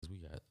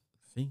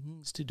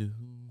things to do.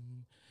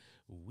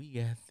 We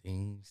got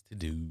things to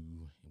do.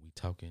 And we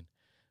talking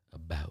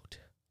about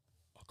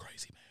a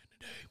crazy man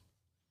today.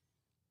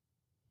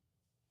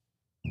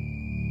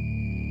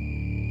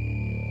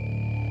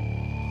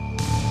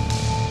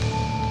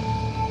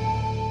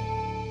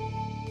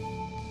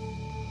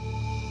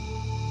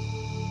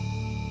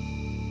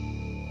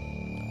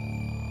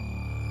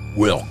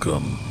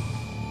 Welcome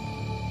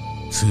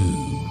to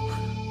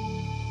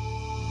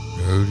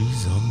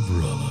Nerdy's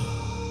Umbrella.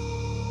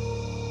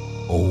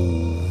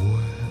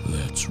 Oh,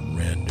 that's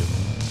random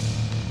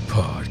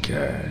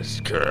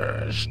podcast.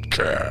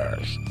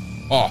 Cast.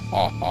 Ha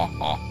ha ha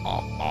ha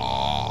ha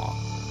ha.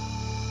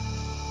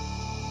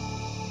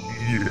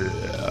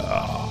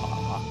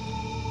 Yeah.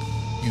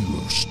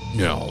 You're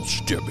now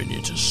stepping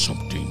into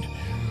something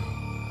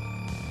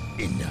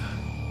in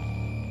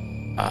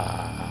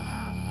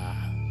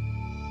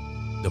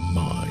the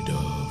mind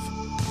of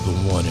the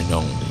one and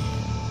only,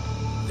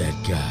 that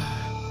guy,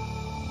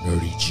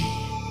 Nerdy G.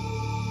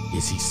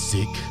 Is he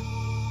sick?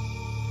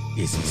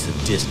 Is he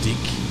sadistic?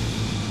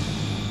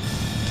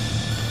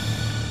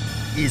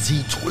 Is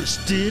he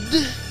twisted?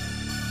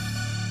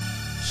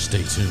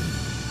 Stay tuned.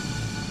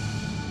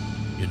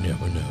 You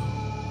never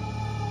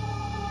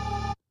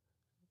know.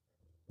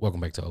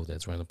 Welcome back to Oh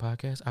That's Random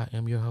Podcast. I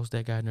am your host,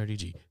 that guy, Nerdy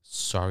G.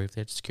 Sorry if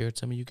that scared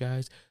some of you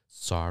guys.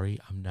 Sorry,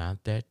 I'm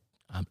not that.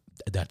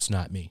 That's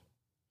not me.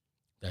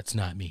 That's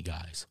not me,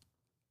 guys.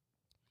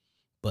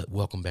 But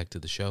welcome back to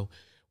the show.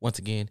 Once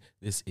again,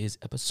 this is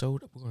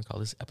episode, we're going to call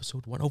this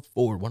episode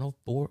 104,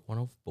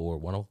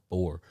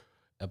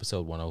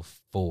 episode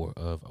 104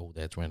 of Oh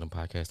That's Random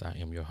Podcast. I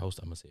am your host.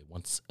 I'm going to say it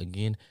once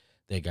again,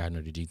 that guy,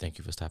 Nerdy G. Thank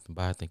you for stopping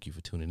by. Thank you for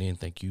tuning in.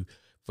 Thank you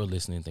for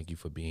listening. Thank you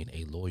for being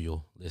a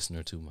loyal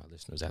listener to my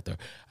listeners out there.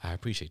 I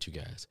appreciate you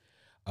guys.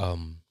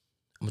 I'm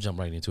going to jump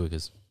right into it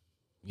because,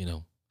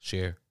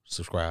 share,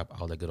 subscribe,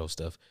 all that good old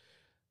stuff.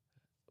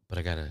 But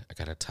I got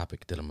a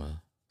topic that I'm going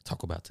to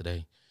talk about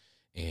today.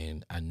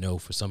 And I know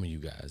for some of you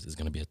guys, it's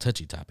going to be a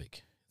touchy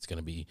topic. It's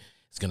going to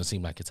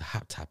seem like it's a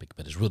hot topic,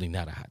 but it's really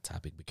not a hot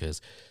topic because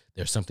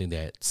there's something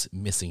that's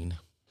missing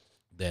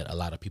that a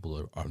lot of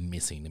people are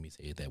missing. Let me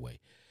say it that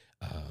way.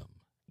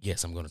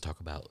 Yes, I'm going to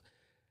talk about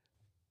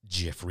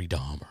Jeffrey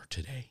Dahmer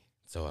today.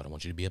 So I don't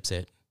want you to be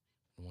upset.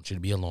 I don't want you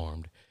to be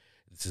alarmed.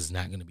 This is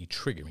not going to be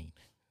triggering,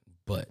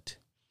 but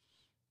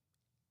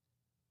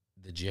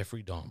the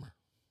Jeffrey Dahmer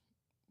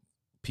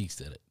piece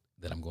that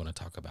I'm going to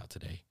talk about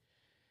today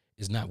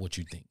is not what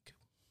you think.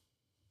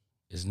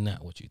 It's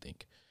not what you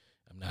think.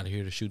 I'm not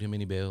here to shoot him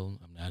any bail.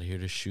 I'm not here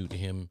to shoot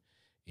him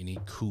any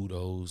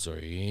kudos or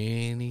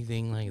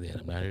anything like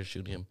that. I'm not here to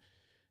shoot him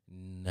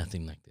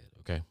nothing like that,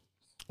 okay?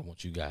 I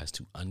want you guys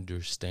to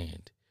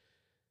understand.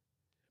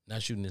 I'm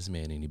not shooting this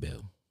man any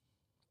bail.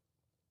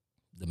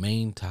 The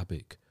main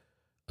topic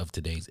of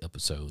today's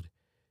episode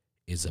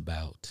is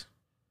about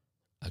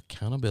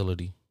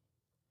accountability.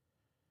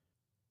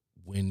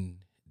 When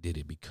did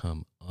it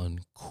become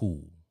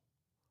uncool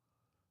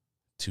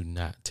to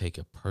not take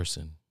a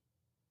person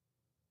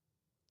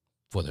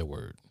for their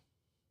word?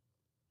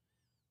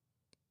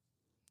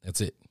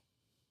 That's it.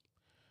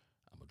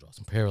 I'm going to draw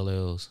some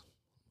parallels,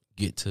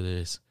 get to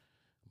this,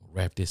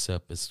 wrap this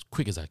up as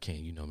quick as I can.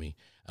 You know me.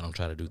 I don't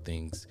try to do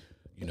things,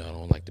 I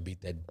don't like to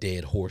beat that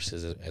dead horse,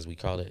 as we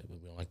call it. We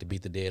don't like to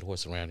beat the dead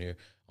horse around here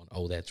on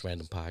Oh That's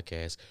Random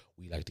Podcast.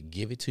 We like to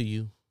give it to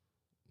you,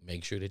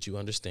 make sure that you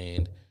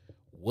understand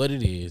what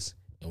it is,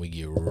 and we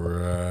get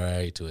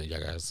right to it.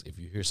 Y'all guys, if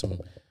you hear some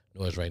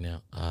noise right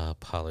now,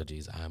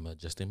 apologies. I'm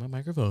adjusting my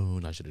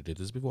microphone. I should have did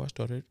this before I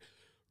started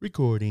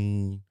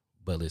recording.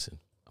 But listen,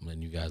 I'm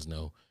letting you guys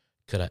know,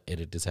 could I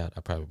edit this out?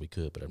 I probably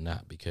could, but I'm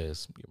not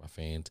because you're my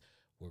fans.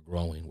 We're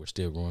growing. We're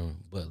still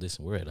growing. But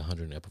listen, we're at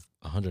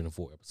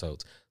 104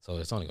 episodes, so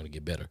it's only going to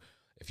get better.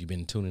 If you've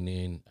been tuning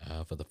in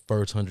for the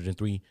first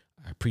 103,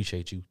 I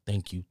appreciate you.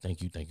 Thank you.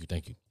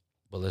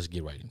 But let's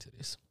get right into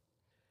this.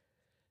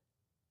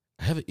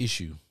 I have an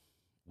issue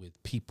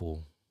with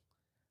people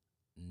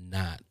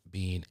not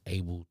being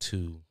able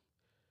to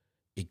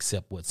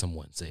accept what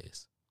someone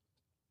says.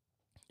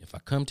 If I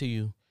come to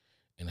you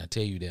and I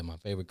tell you that my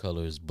favorite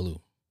color is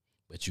blue,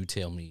 but you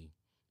tell me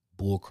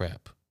bull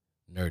crap,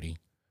 Nerdy,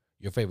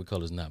 your favorite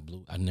color is not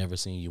blue. I've never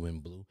seen you in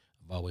blue.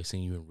 I've always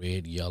seen you in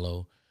red,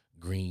 yellow,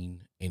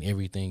 green, and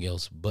everything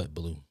else but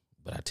blue.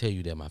 But I tell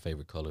you that my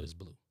favorite color is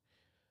blue.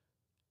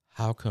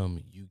 How come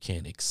you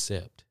can't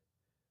accept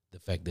the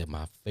fact that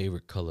my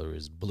favorite color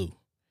is blue?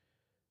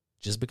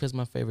 Just because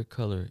my favorite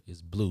color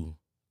is blue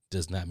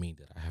does not mean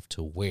that I have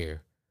to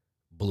wear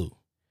blue.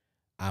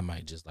 I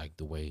might just like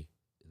the way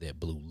that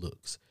blue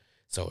looks.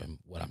 So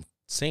what I'm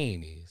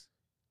saying is,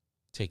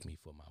 take me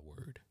for my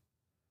word.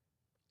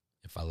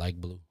 If I like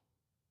blue,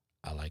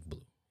 I like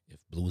blue. If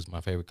blue is my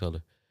favorite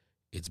color,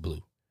 it's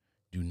blue.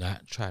 Do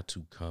not try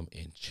to come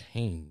and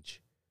change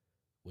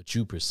what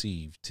you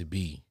perceive to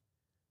be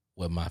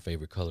what my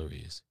favorite color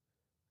is.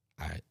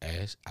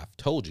 I've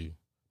told you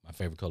my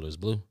favorite color is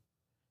blue.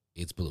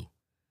 It's blue.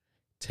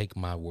 Take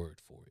my word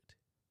for it.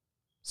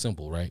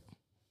 Simple, right?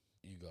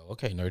 You go,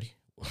 okay, Nerdy.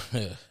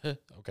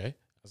 Okay,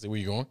 I said, where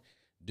you going?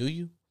 Do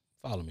you?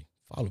 Follow me.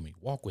 Follow me.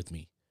 Walk with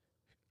me.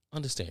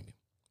 Understand me.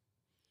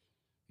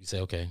 You say,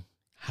 okay,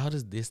 how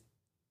does this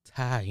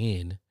tie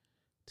in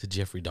to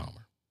Jeffrey Dahmer?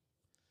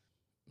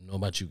 I don't know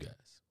about you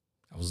guys.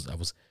 I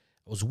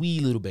was wee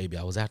little baby.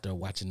 I was out there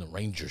watching the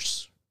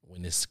Rangers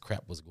when this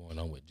crap was going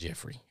on with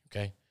Jeffrey.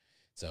 Okay.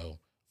 So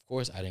of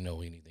course I didn't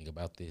know anything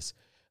about this.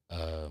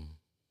 I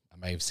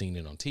may have seen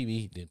it on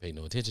TV, didn't pay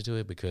no attention to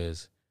it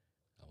because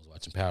I was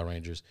watching Power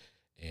Rangers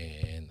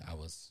and I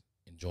was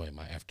enjoying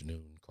my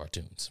afternoon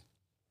cartoons.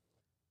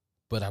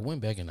 But I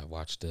went back and I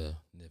watched the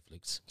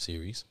Netflix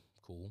series.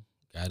 Cool.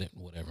 Got it.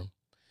 Whatever.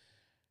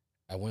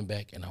 I went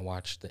back and I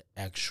watched the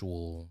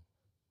actual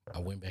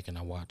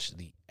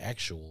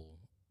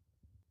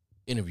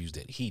interviews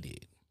that he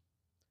did.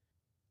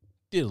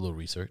 Did a little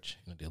research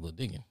and did a little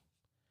digging.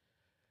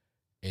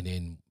 And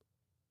then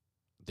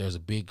there's a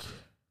big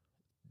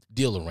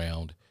deal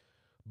around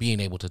being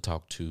able to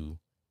talk to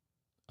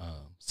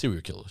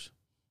serial killers.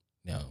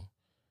 Now,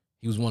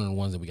 he was one of the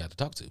ones that we got to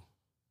talk to.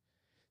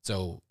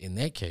 So in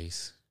that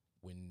case,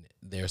 when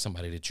there's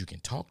somebody that you can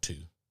talk to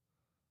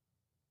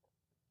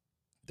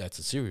that's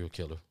a serial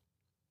killer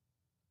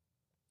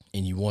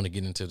and you want to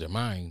get into their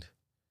mind,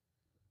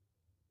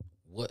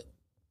 what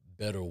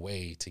better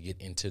way to get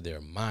into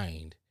their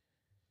mind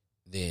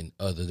than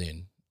other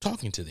than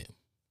talking to them?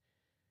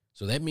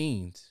 So that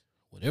means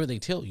whatever they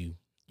tell you,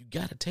 you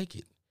got to take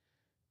it.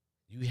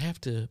 You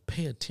have to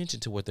pay attention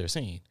to what they're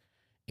saying,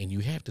 and you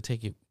have to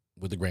take it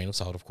with a grain of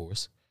salt, of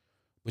course,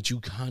 but you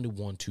kind of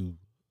want to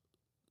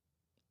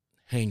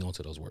hang on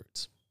to those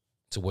words,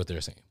 to what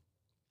they're saying,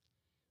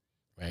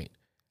 right?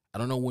 I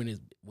don't know when it,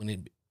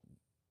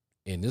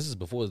 and this is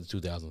before the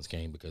 2000s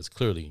came, because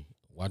clearly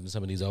watching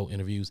some of these old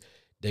interviews,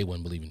 they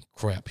wasn't believing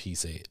crap he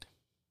said.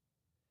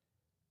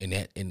 And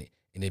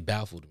it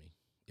baffled me.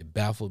 It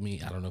baffled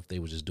me. I don't know if they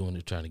were just doing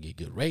it trying to get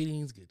good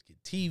ratings, get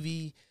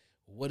TV,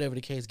 whatever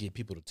the case, get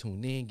people to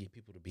tune in, get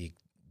people to be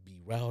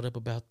riled up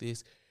about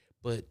this.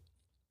 But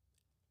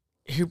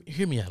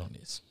hear me out on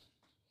this.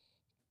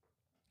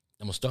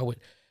 I'm gonna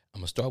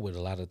start with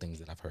a lot of things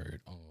that I've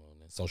heard on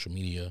social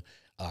media,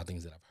 a lot of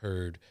things that I've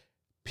heard,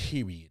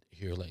 period,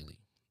 here lately.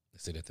 They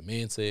said that the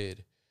man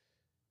said,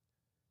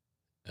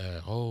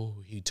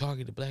 he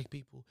targeted black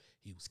people,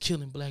 he was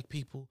killing black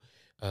people,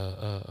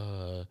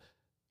 and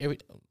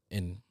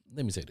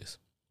let me say this.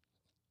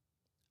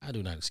 I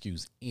do not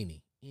excuse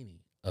any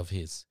of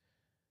his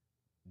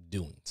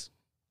doings.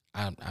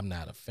 I'm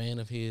not a fan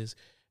of his.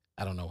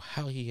 I don't know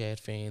how he had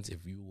fans.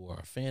 If you are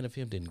a fan of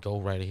him, then go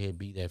right ahead,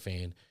 be that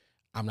fan.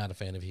 I'm not a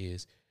fan of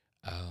his.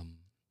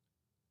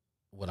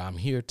 What I'm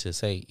here to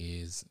say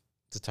is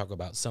to talk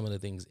about some of the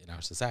things in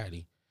our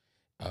society,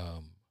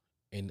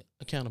 and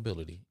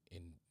accountability,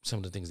 and some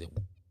of the things that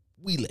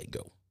we let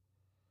go,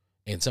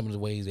 and some of the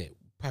ways that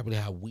probably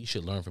how we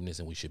should learn from this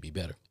and we should be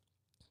better.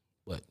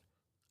 But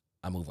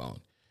I move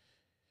on.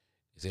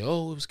 They say, it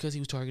was because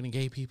he was targeting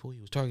gay people, he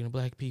was targeting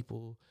black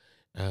people.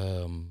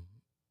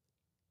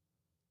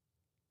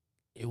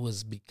 It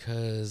was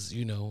because,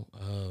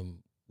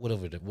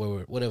 whatever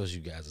you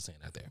guys are saying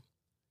out there.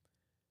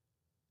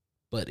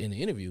 But in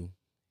the interview,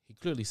 he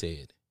clearly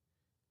said,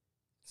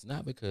 it's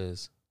not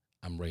because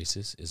I'm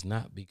racist. It's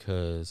not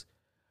because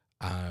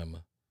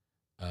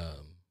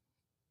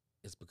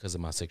it's because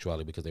of my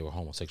sexuality, because they were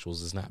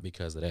homosexuals. It's not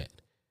because of that.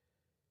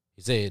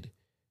 He said,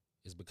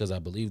 it's because I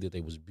believed that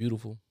they was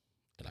beautiful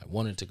and I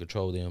wanted to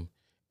control them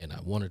and I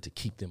wanted to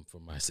keep them for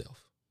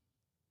myself.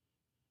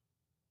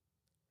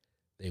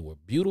 They were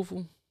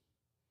beautiful.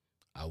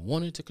 I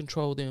wanted to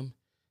control them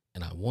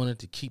and I wanted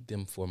to keep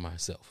them for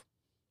myself.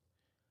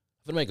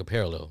 I'm going to make a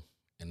parallel,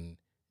 and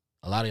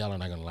a lot of y'all are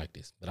not going to like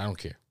this, but I don't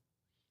care.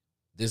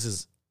 This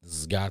is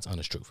God's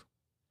honest truth.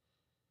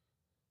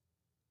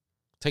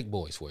 Take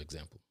boys, for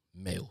example,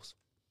 males.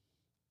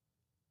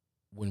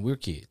 When we're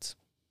kids,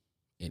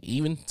 and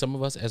even some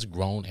of us as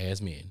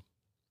grown-ass men,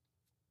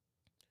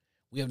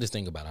 we have this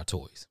thing about our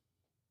toys.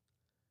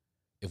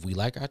 If we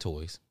like our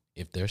toys,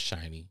 if they're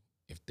shiny,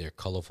 if they're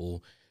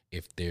colorful,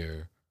 if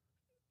they're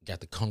got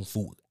the kung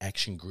fu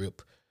action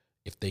grip,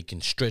 if they can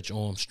stretch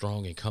arms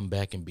strong and come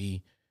back and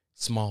be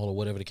small or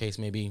whatever the case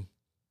may be,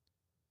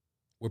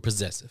 we're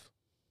possessive.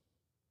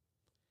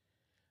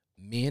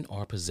 Men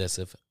are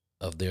possessive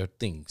of their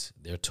things,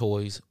 their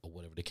toys, or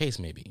whatever the case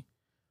may be.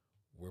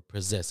 We're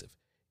possessive.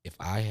 If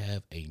I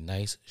have a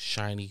nice,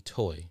 shiny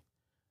toy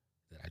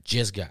that I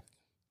just got,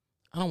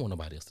 I don't want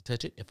nobody else to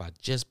touch it. If I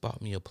just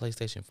bought me a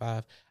PlayStation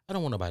 5, I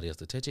don't want nobody else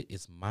to touch it.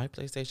 It's my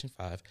PlayStation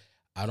 5.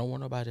 I don't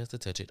want nobody else to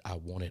touch it. I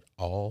want it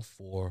all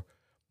for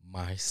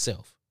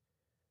myself.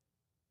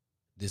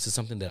 This is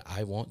something that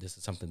I want. This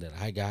is something that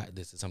I got.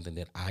 This is something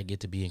that I get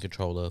to be in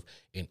control of,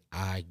 and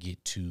I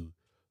get to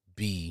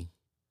be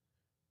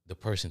the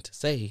person to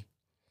say,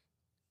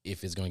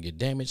 if it's going to get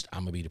damaged, I'm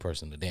going to be the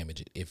person to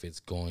damage it. If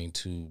it's going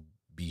to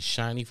be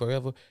shiny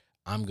forever,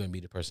 I'm going to be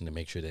the person to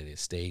make sure that it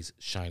stays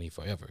shiny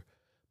forever.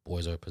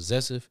 Boys are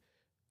possessive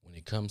when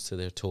it comes to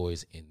their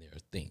toys and their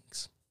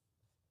things.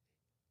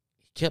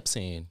 He kept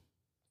saying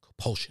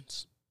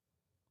compulsions.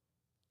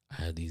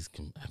 I have these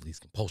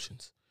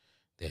compulsions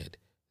that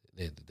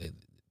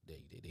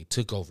they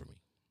took over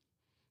me,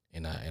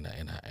 and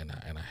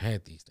I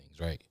had these things,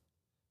 right?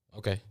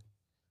 Okay,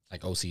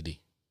 like OCD,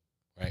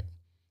 right?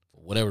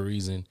 For whatever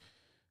reason,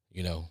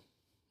 you know,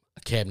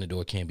 a cabinet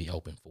door can't be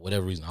open. For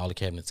whatever reason, all the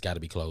cabinets got to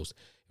be closed.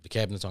 If the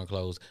cabinets aren't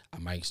closed, I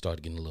might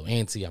start getting a little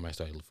antsy. I might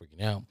start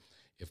freaking out.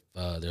 If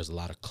there's a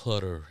lot of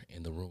clutter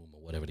in the room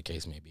or whatever the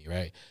case may be,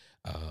 right?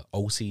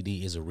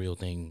 OCD is a real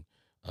thing.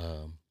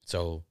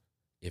 So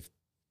if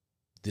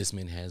this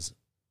man has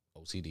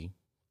OCD,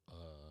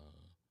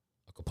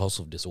 a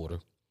compulsive disorder,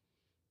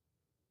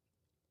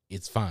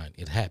 it's fine.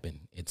 It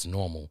happened. It's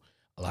normal.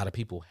 A lot of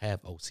people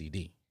have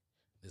OCD.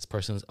 This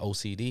person's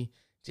OCD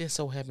just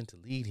so happened to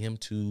lead him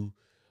to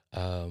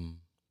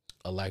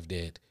a life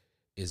that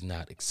is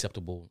not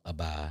acceptable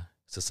by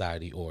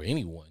society or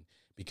anyone,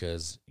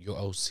 because your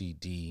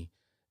OCD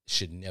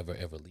should never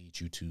ever lead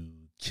you to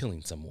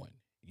killing someone.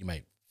 You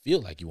might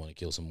feel like you want to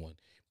kill someone,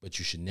 but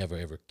you should never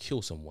ever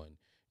kill someone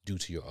due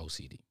to your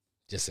OCD.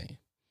 Just saying.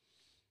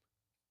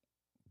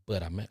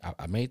 But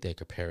I made that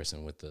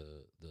comparison with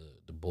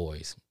the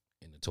boys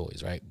and the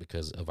toys, right?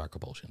 Because of our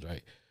compulsions,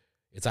 right?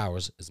 It's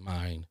ours, it's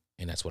mine,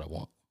 and that's what I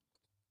want.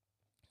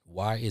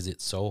 Why is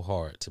it so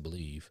hard to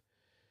believe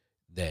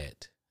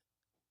that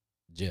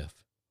Jeff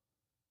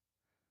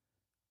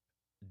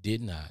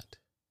did not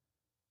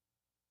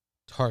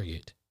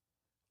target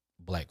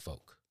black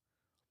folk?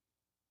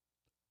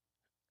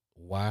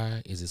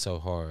 Why is it so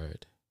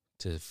hard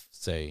to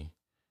say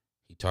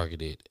he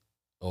targeted,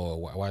 or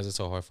why is it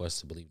so hard for us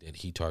to believe that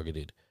he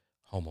targeted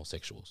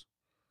homosexuals?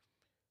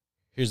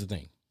 Here's the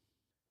thing.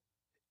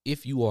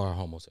 If you are a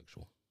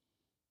homosexual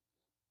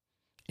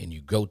and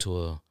you go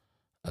to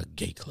a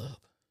gay club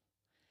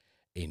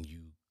and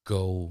you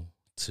go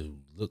to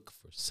look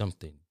for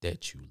something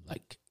that you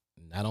like,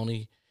 not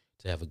only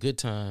to have a good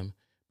time,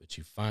 but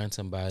you find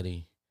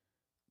somebody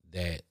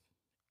that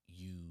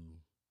you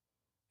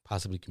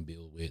possibly can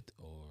build with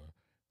or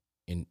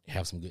and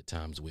have some good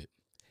times with,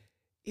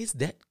 is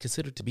that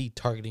considered to be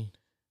targeting?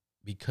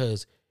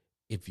 Because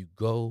if you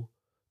go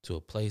to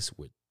a place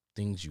with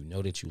things you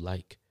know that you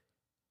like,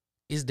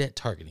 is that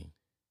targeting?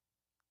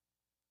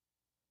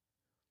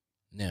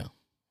 Now,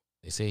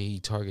 they say he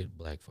targeted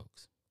black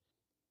folks.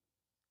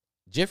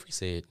 Jeffrey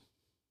said,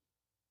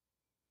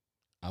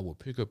 I will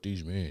pick up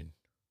these men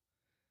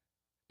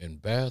in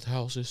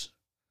bathhouses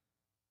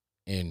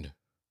and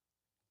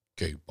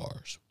gay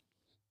bars.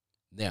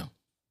 Now,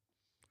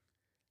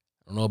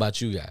 I don't know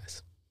about you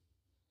guys.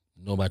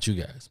 I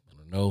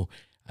don't know.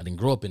 I didn't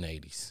grow up in the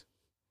 80s.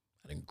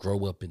 I didn't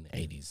grow up in the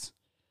 80s.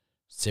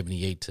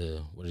 78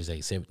 to,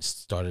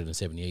 started in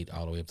 78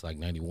 all the way up to like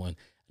 91. I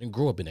didn't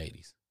grow up in the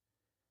 80s.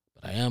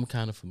 But I am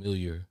kind of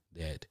familiar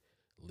that,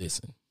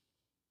 listen,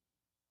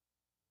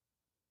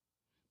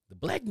 the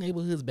black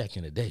neighborhoods back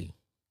in the day,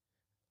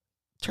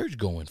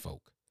 church-going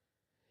folk,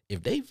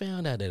 if they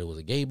found out that it was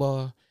a gay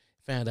bar,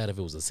 found out if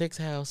it was a sex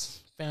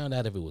house, found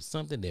out if it was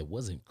something that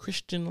wasn't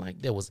Christian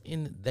like that was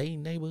in their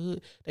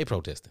neighborhood, they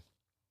protesting.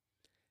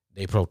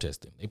 They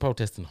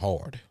protesting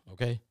hard,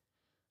 okay?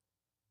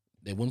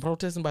 They weren't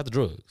protesting about the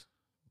drugs.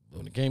 But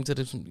when it came to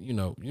this, you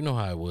know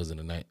how it was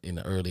in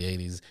the early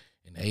 80s,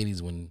 in the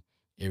 80s when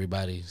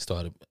everybody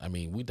started, I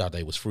mean, we thought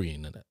they was free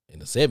in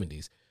the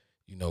 70s,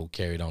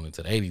 carried on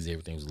into the 80s,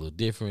 everything was a little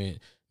different.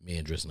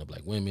 Men dressing up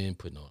like women,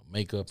 putting on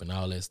makeup and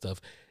all that stuff.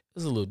 It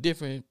was a little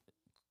different.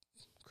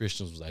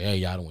 Christians was like, hey,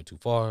 y'all done went too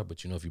far,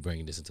 but if you're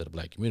bringing this into the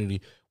black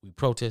community, we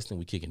protesting,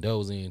 we kicking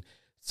those in.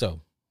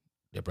 So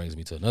that brings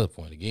me to another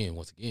point again,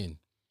 once again,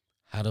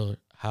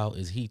 how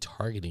is he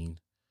targeting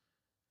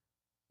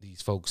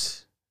these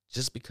folks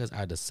just because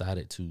I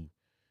decided to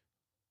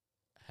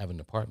have an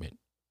apartment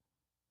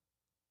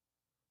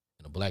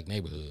in a black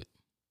neighborhood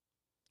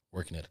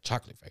working at a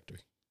chocolate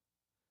factory?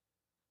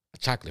 A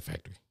chocolate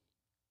factory.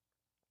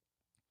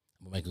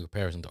 I'm gonna make a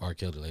comparison to R.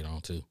 Kelly later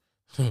on too.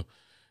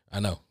 I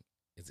know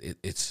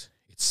it's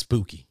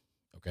spooky,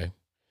 okay?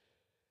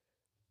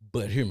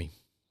 But hear me.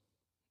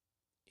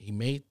 He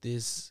made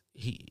this.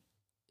 He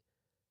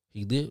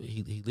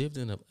lived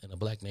in a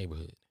black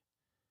neighborhood.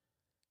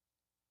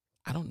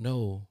 I don't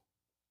know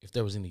if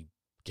there was any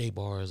gay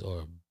bars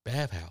or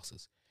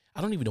bathhouses.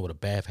 I don't even know what a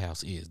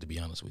bathhouse is, to be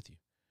honest with you.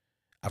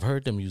 I've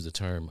heard them use the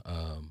term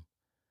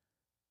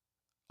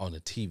on the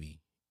TV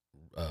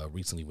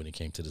recently when it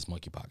came to this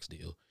monkeypox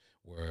deal,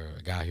 where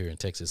a guy here in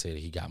Texas said that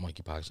he got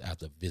monkeypox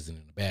after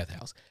visiting a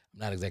bathhouse. I'm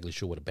not exactly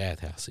sure what a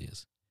bathhouse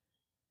is.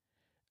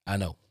 I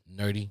know,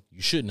 nerdy.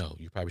 You should know.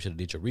 You probably should have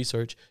did your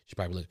research. You should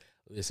probably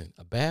listen.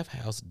 A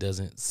bathhouse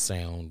doesn't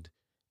sound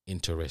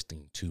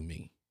interesting to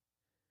me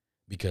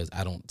because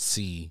I don't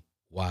see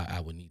why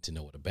I would need to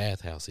know what a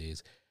bathhouse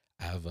is.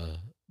 I have a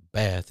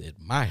bath at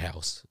my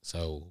house,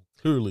 so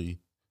clearly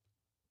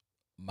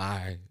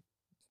my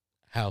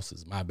house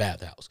is my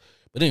bathhouse.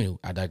 But anyway,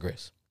 I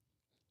digress.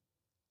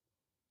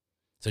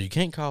 So you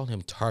can't call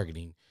him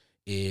targeting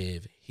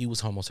if he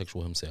was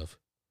homosexual himself.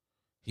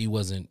 He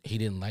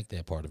didn't like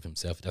that part of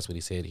himself. That's what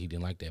he said. He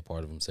didn't like that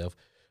part of himself.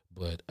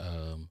 But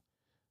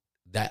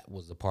that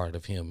was a part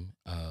of him.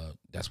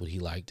 That's what he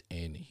liked,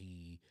 and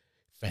he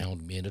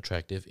found men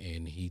attractive,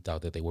 and he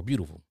thought that they were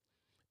beautiful,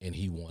 and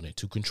he wanted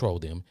to control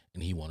them,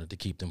 and he wanted to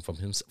keep them from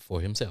him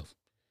for himself.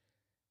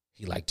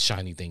 He liked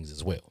shiny things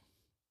as well.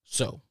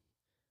 So,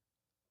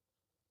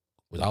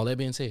 with all that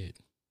being said,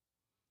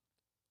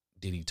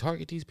 did he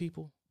target these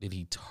people? Did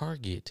he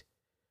target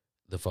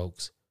the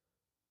folks,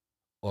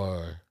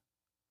 or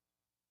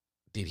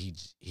did he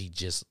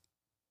just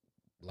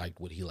liked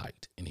what he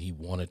liked and he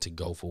wanted to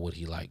go for what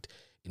he liked?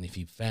 And if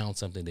he found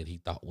something that he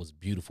thought was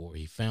beautiful, or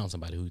he found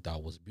somebody who he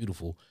thought was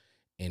beautiful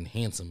and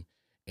handsome,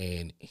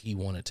 and he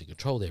wanted to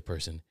control that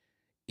person,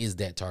 is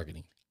that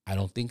targeting? I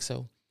don't think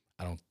so.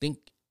 I don't think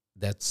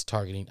that's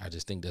targeting. I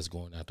just think that's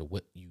going after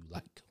what you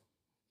like.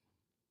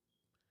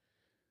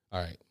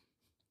 All right.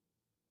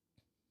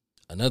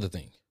 Another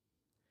thing.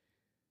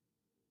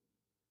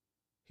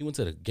 He went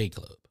to the gay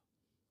club,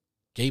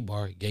 gay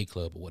bar, gay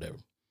club, or whatever.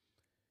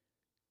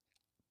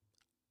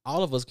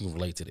 All of us can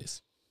relate to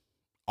this.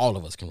 All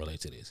of us can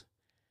relate to this.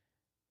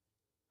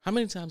 How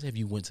many times have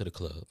you went to the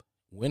club,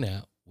 went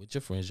out with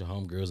your friends, your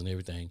homegirls and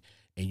everything,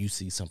 and you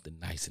see something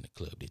nice in the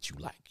club that you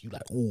like? You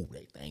like, ooh,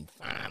 that thing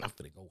fine. I'm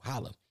finna go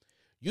holler.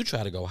 You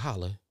try to go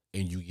holler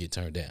and you get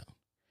turned down.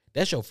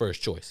 That's your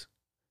first choice.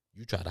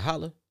 You try to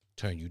holler,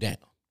 turn you down.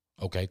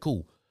 Okay,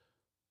 cool.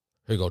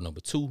 Here go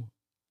number two.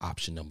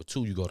 Option number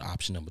two. You go to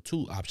option number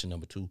two. Option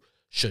number two,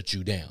 shut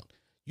you down.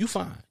 You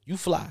fine. You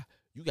fly.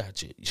 You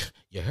got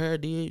your hair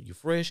did, you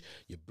fresh,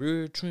 your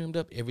beard trimmed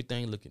up,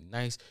 everything looking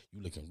nice.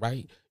 You looking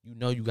right. You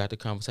know you got the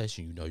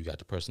conversation. You know you got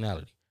the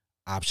personality.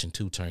 Option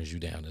two turns you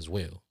down as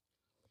well.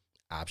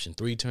 Option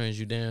three turns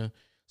you down.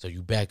 So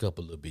you back up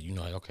a little bit. You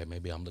know, like, okay,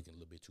 maybe I'm looking a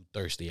little bit too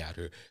thirsty out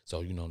here.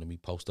 So, you know, let me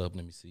post up,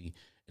 let me see,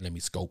 and let me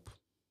scope.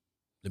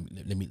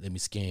 Let me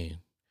scan.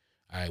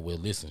 All right, well,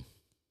 listen.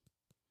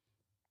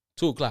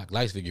 2:00,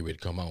 lights figure ready to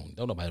come on.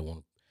 Don't nobody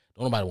want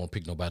to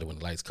pick nobody when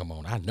the lights come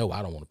on. I know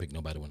I don't want to pick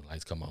nobody when the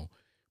lights come on.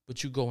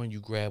 But you go and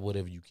you grab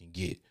whatever you can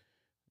get.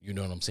 You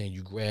know what I'm saying?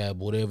 You grab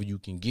whatever you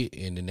can get,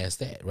 and then that's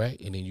that,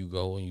 right? And then you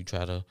go and you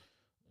try to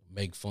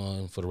make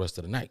fun for the rest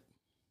of the night.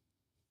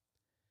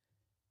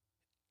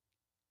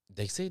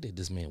 They said that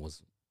this man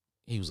was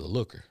a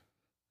looker.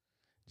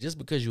 Just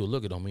because you're a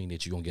looker don't mean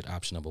that you're going to get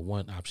option number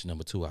one, option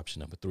number two,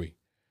 option number three.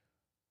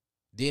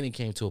 Then it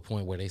came to a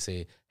point where they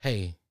said,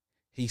 hey,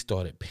 he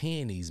started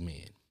paying these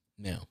men.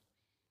 Now,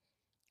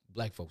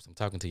 black folks, I'm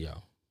talking to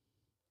y'all.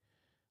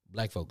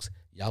 Black folks,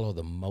 y'all are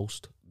the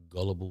most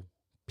gullible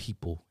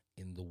people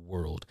in the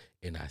world.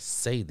 And I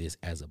say this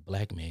as a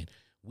black man.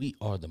 We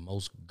are the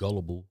most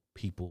gullible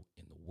people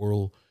in the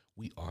world.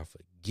 We are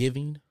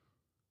forgiving.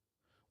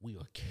 We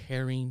are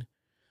caring.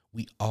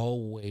 We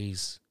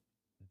always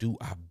do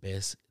our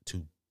best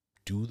to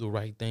do the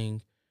right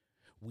thing.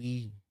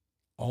 We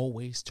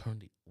always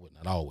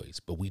not always,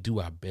 but we do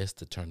our best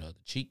to turn the other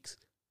cheeks.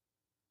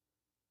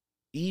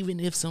 Even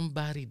if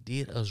somebody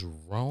did us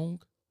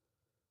wrong,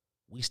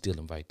 we still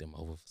invite them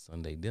over for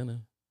Sunday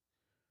dinner.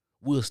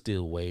 We'll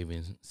still wave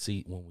and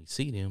see when we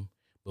see them,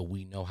 but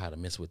we know how to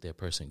mess with that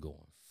person going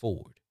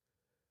forward.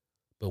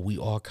 But we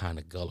are kind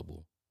of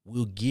gullible.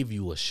 We'll give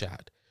you a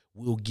shot.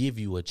 We'll give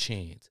you a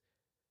chance.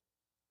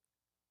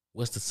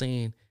 What's the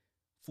saying?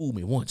 Fool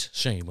me once,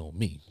 shame on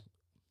me.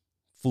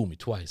 Fool me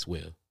twice,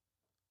 well,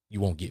 you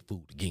won't get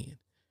fooled again.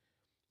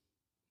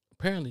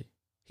 Apparently,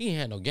 he ain't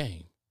had no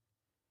game.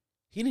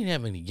 He didn't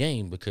have any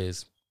game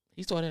because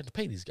he started having to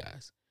pay these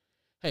guys.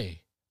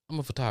 Hey, I'm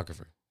a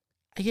photographer.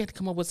 He had to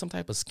come up with some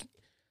type of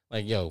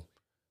like, your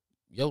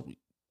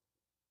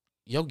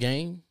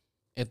game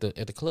at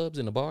the clubs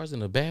and the bars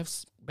and the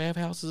bath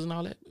houses and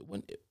all that.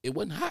 It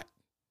wasn't hot.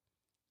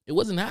 It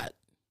wasn't hot,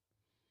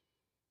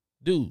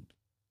 dude.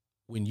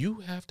 When you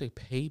have to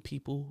pay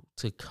people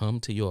to come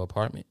to your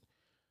apartment,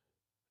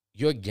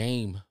 your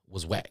game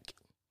was whack.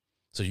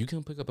 So you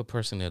couldn't pick up a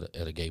person at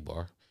a gay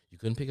bar. You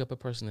couldn't pick up a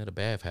person at a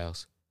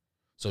bathhouse.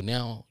 So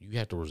now you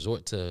have to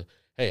resort to,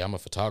 hey, I'm a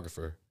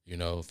photographer. You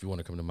know, if you want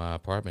to come to my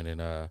apartment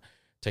and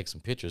take some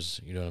pictures,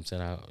 you know what I'm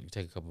saying? You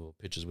take a couple of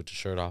pictures with your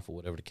shirt off or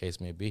whatever the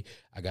case may be.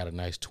 I got a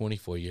nice 20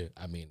 for you.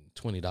 I mean,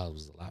 $20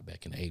 was a lot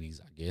back in the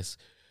 80s, I guess.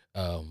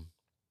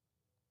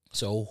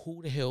 So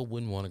who the hell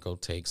wouldn't want to go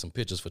take some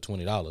pictures for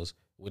 $20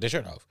 with their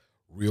shirt off?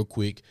 Real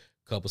quick,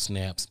 couple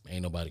snaps.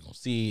 Ain't nobody going to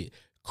see it.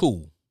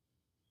 Cool.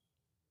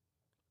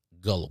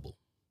 Gullible.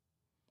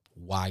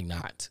 Why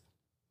not?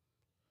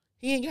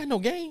 He ain't got no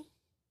game.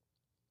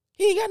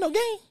 He ain't got no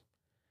game.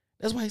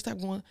 That's why he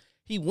stopped going.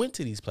 He went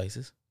to these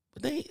places,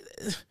 but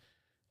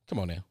come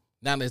on now.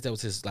 Now that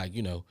was his, like,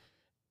 you know,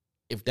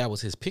 if that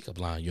was his pickup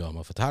line, yo, I'm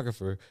a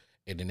photographer,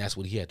 and then that's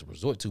what he had to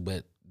resort to.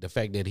 But the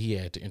fact that he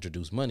had to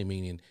introduce money,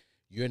 meaning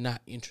you're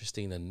not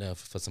interesting enough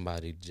for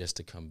somebody just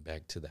to come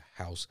back to the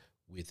house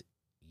with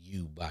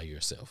you by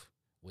yourself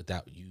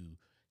without you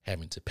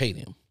having to pay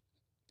them.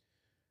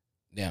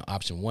 Now,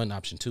 option one,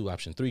 option two,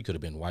 option three could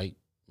have been white,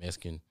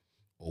 Mexican,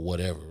 or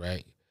whatever,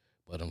 right?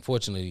 But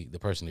unfortunately, the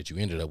person that you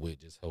ended up with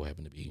just so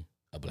happened to be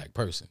a black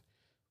person.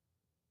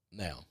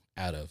 Now,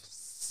 out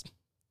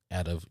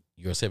of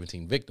your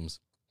 17 victims,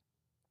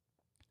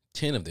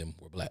 10 of them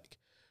were black,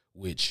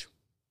 which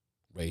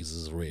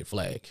raises a red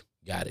flag.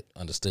 Got it.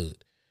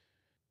 Understood.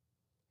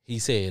 He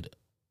said,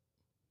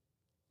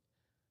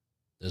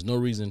 there's no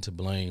reason to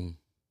blame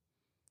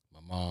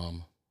my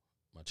mom,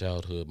 my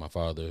childhood, my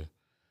father.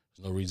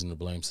 There's no reason to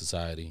blame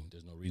society.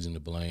 There's no reason to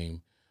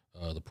blame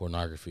the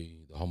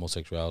pornography, the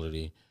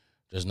homosexuality.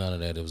 There's none of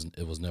that.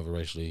 It was never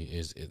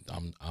racially.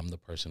 I'm the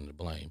person to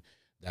blame.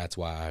 That's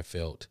why I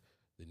felt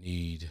the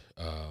need,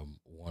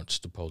 once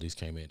the police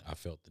came in, I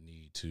felt the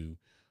need to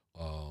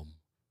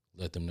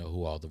let them know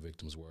who all the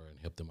victims were and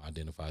help them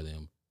identify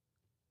them.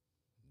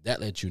 That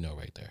lets you know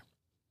right there.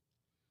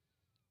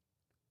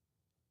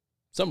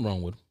 Something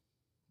wrong with him.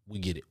 We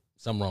get it.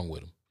 Something wrong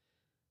with him.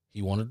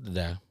 He wanted to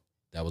die.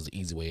 That was the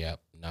easy way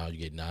out. Now you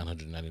get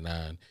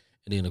 $999. And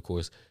then, of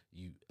course,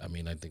 I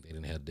think they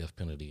didn't have a death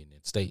penalty in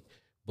that state.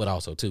 But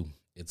also, too,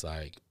 it's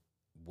like,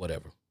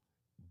 whatever.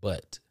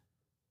 But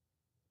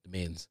the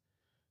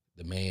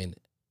man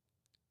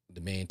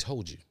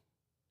told you,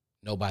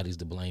 nobody's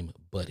to blame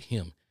but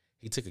him.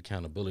 He took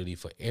accountability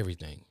for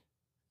everything.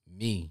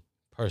 Me,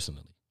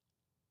 personally.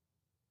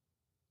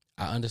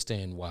 I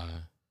understand why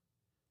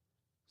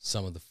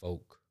some of the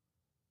folk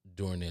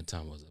during that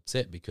time was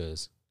upset,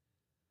 because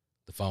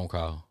the phone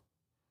call,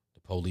 the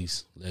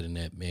police letting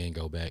that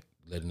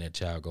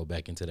child go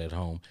back into that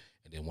home,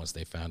 and then once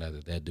they found out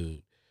that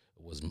dude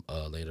was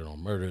later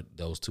on murdered,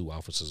 those 2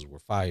 officers were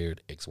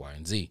fired, X, Y,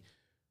 and Z.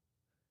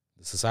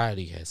 The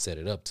society has set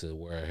it up to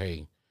where,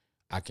 hey,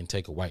 I can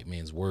take a white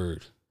man's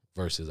word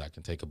versus I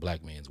can take a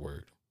black man's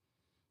word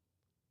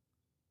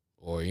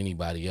or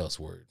anybody else's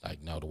word.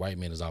 Like, no, the white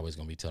man is always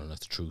going to be telling us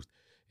the truth.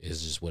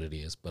 It's just what it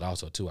is. But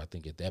also, too, I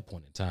think at that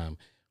point in time,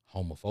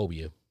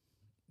 homophobia,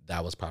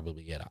 that was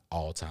probably at an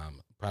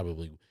all-time,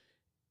 probably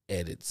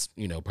at its,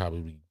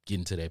 probably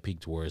getting to that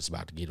peak to where it's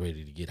about to get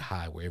ready to get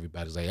high, where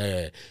everybody's like,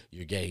 hey,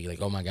 you're gay.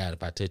 Like, oh, my God,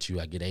 if I touch you,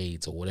 I get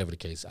AIDS, or whatever the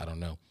case. I don't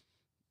know.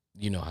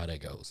 You know how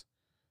that goes.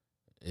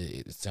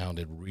 It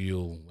sounded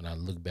real when I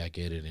look back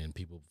at it, and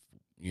people,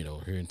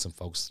 hearing some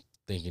folks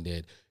thinking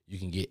that you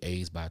can get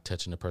AIDS by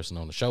touching the person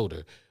on the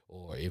shoulder,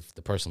 or if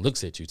the person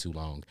looks at you too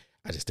long.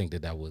 I just think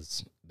that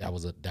was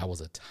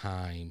a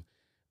time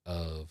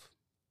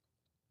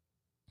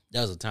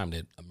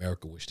that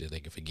America wished that they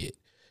could forget,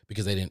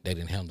 because they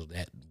didn't handle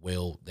that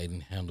well. They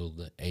didn't handle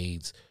the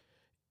AIDS.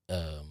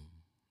 They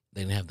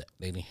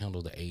didn't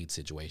handle the AIDS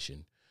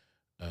situation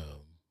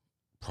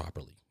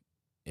properly.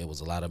 It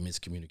was a lot of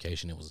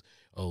miscommunication. It was,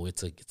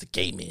 it's a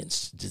gay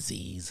man's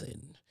disease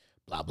and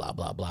blah blah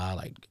blah blah.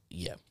 Like,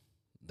 yeah,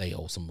 they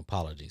owe some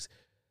apologies,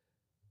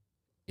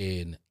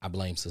 and I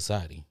blame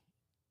society.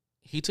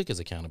 He took his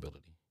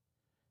accountability.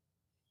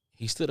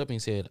 He stood up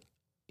and said,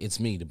 it's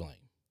me to blame.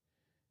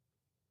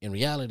 In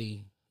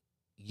reality,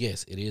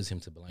 yes, it is him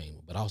to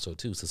blame, but also,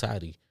 too,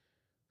 society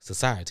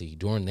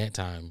during that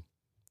time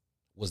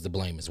was to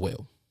blame as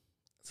well.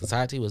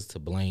 Society was to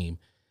blame,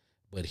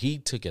 but he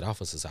took it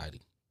off of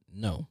society.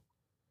 No.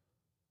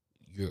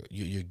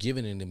 You're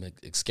giving them a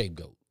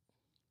scapegoat.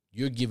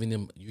 You're giving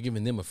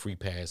them a free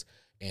pass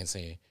and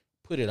saying,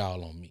 put it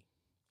all on me.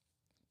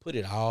 Put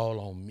it all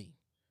on me.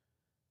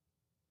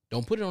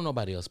 Don't put it on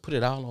nobody else. Put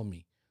it all on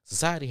me.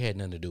 Society had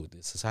nothing to do with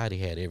this. Society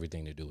had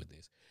everything to do with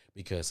this,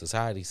 because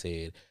society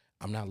said,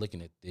 I'm not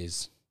looking at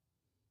this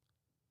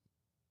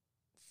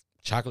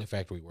chocolate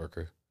factory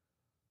worker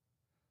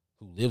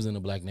who lives in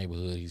a black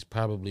neighborhood. He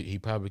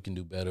probably can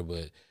do better,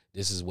 but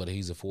this is what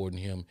he's affording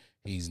him.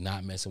 He's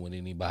not messing with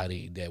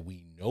anybody that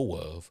we know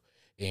of,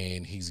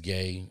 and he's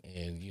gay,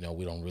 and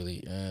we don't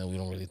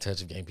really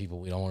touch gay people.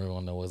 We don't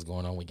really know what's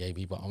going on with gay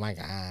people. Oh my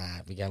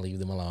God, we gotta leave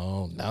them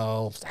alone.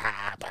 No,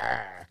 stop.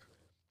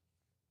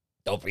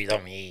 Don't breathe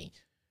on me.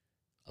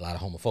 A lot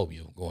of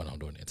homophobia going on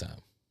during that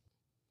time.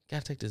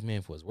 Gotta take this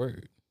man for his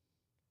word.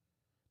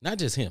 Not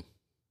just him.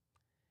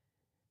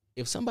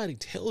 If somebody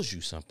tells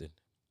you something,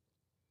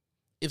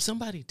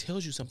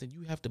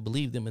 you have to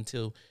believe them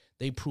until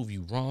they prove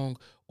you wrong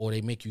or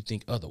they make you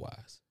think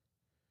otherwise.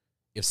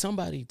 If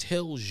somebody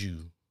tells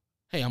you,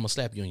 hey, I'm going to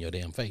slap you in your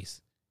damn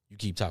face, you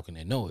keep talking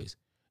that noise,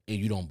 and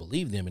you don't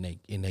believe them, and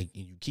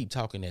you keep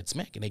talking that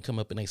smack, and they come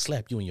up and they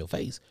slap you in your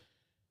face,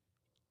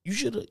 you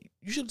should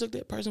have took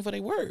that person for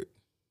their word.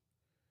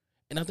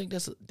 And I think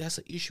that's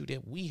an issue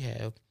that we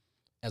have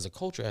as a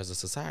culture, as a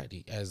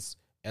society, as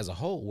a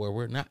whole, where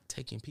we're not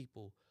taking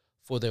people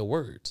for their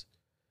words.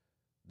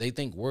 They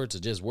think words are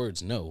just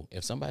words. No.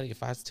 If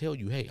I tell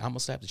you, hey, I'm going to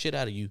slap the shit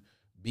out of you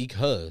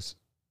because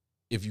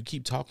if you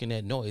keep talking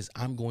that noise,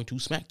 I'm going to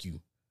smack you.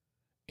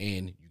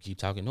 And you keep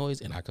talking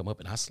noise, and I come up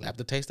and I slap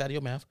the taste out of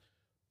your mouth.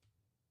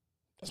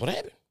 That's what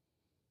happened.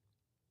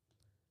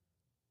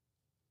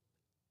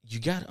 You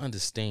got to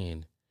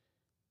understand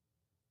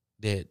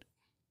that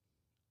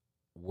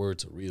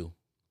words are real.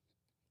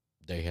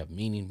 They have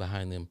meaning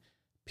behind them.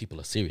 People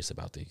are serious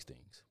about these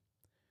things.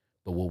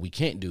 But what we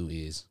can't do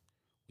is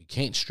we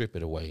can't strip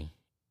it away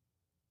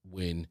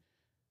when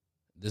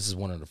this is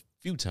one of the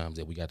few times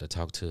that we got to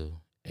talk to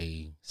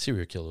a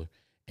serial killer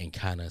and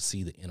kind of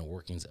see the inner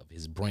workings of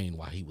his brain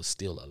while he was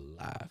still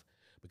alive.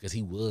 because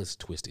he was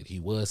twisted. He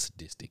was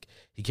sadistic.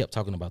 He kept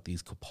talking about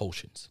these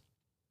compulsions,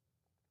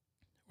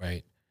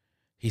 right?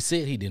 He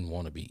said he didn't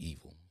want to be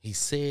evil. He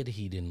said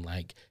he didn't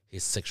like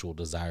his sexual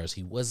desires.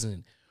 He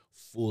wasn't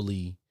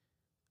fully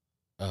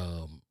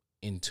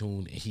in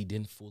tune. He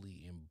didn't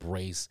fully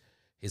embrace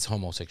his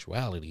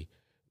homosexuality,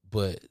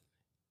 but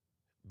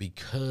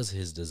because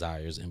his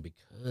desires and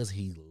because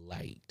he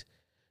liked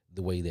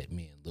the way that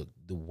men looked,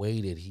 the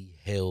way that he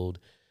held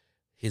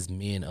his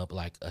men up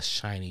like a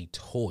shiny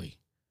toy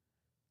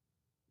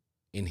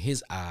in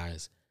his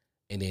eyes,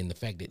 and then the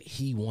fact that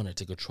he wanted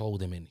to control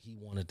them and he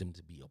wanted them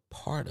to be a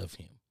part of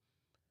him.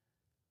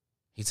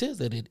 He says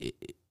that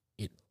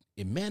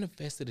it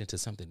manifested into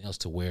something else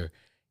to where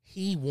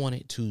he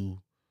wanted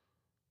to,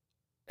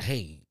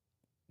 hey,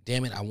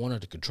 damn it, I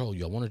wanted to control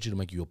you. I wanted you to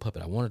make you a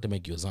puppet. I wanted to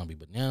make you a zombie,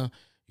 but now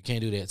you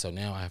can't do that. So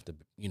now I have to,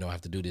 I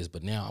have to do this,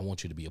 but now I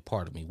want you to be a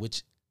part of me,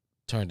 which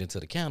turned into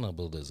the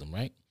cannibalism,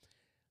 right?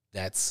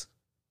 That's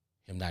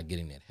him not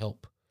getting that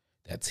help.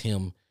 That's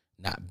him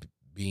not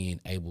being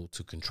able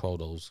to control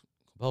those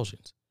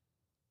compulsions.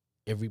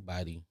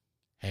 Everybody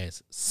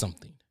has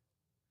something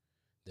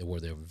where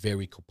they're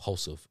very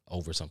compulsive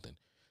over something.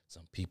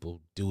 Some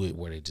people do it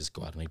where they just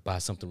go out and they buy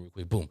something real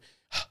quick. Boom,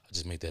 I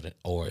just made that.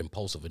 Or an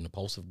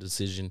impulsive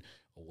decision,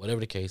 or whatever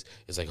the case.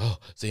 It's like, oh,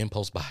 it's an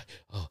impulse buy.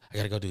 Oh, I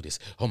gotta go do this.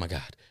 Oh my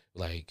God.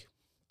 Like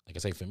I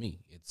say, for me,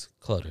 it's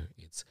clutter.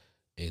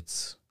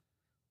 It's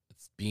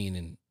being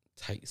in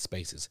tight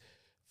spaces.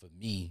 For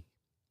me,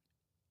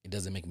 it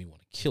doesn't make me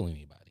want to kill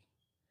anybody.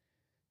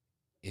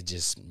 It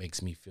just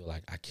makes me feel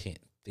like I can't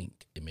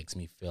think. It makes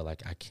me feel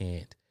like I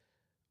can't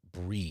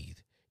breathe.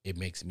 It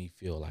makes me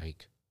feel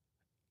like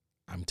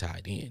I'm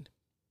tied in.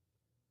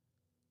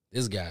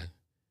 This guy,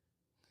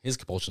 his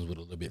compulsions went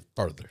a little bit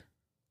further.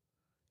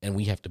 And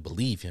we have to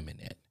believe him in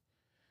that.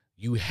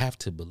 You have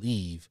to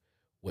believe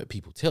what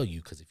people tell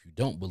you, because if you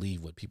don't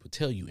believe what people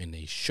tell you and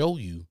they show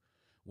you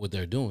what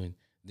they're doing,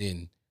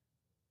 then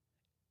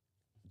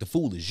the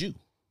fool is you.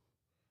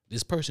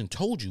 This person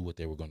told you what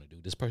they were going to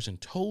do. This person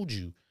told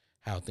you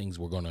how things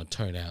were going to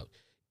turn out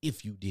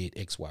if you did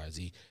X, Y,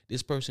 Z.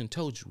 This person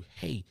told you,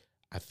 hey,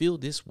 I feel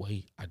this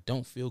way. I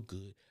don't feel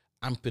good.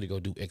 I'm going to go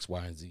do X,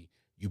 Y, and Z.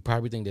 You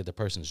probably think that the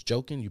person's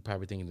joking. You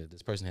probably think that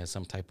this person has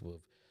some type of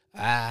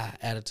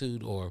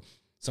attitude or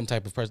some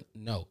type of person.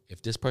 No,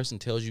 if this person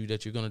tells you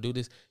that you're going to do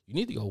this, you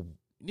need to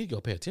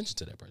go pay attention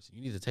to that person.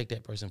 You need to take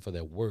that person for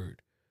their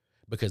word,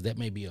 because that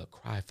may be a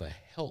cry for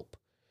help.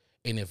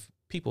 And if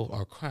people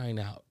are crying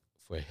out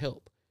for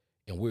help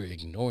and we're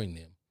ignoring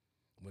them,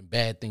 when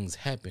bad things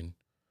happen,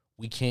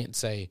 we can't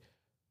say,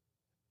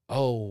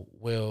 oh,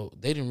 well,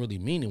 they didn't really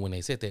mean it when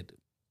they said that.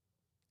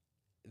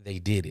 They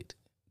did it.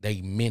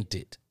 They meant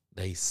it.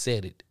 They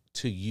said it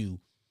to you.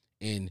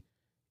 And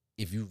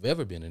if you've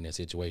ever been in that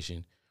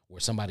situation where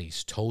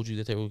somebody's told you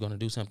that they were going to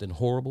do something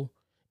horrible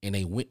and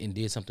they went and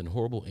did something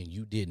horrible and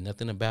you did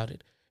nothing about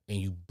it and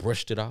you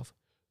brushed it off,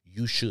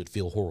 you should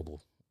feel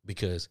horrible,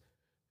 because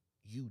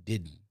you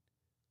didn't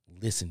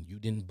listen. You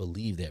didn't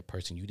believe that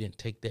person. You didn't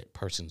take that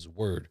person's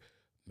word.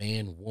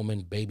 Man,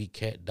 woman, baby,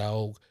 cat,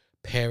 dog,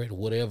 parrot,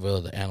 whatever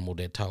other animal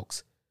that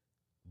talks,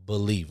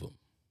 believe them.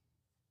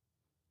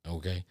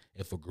 Okay?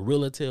 If a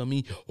gorilla tell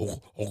me,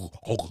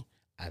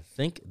 I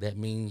think that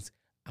means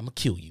I'm going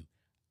to kill you.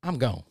 I'm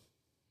gone.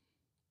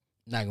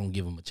 Not going to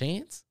give him a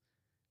chance.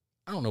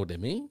 I don't know what that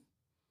means.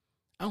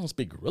 I don't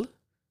speak gorilla,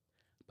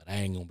 but I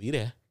ain't going to be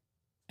there.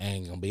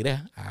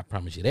 I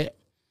promise you that.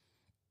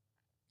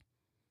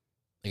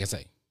 Like I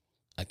say,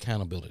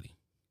 accountability.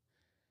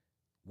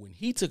 When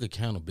he took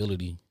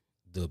accountability,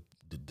 the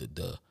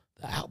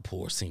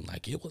outpour seemed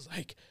like it was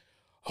like,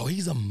 oh,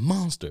 he's a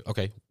monster.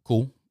 Okay,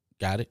 cool.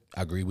 Got it.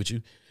 I agree with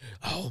you.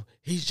 Oh,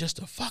 he's just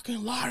a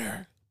fucking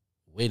liar.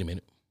 Wait a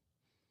minute.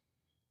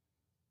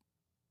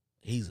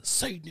 He's a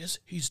Satanist.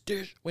 He's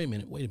this. Wait a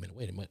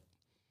minute.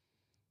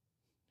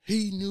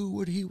 He knew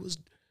what he was.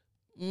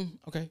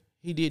 Okay.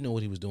 He did know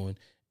what he was doing.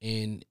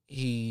 And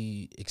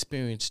he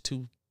experienced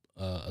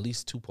at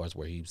least two parts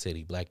where he said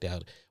he blacked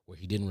out, where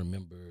he didn't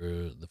remember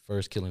the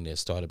first killing that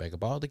started back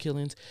up all the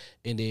killings.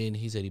 And then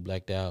he said he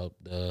blacked out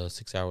 5 to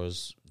 6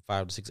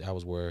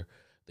 hours where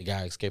the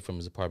guy escaped from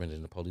his apartment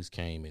and the police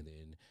came and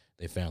then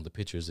they found the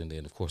pictures and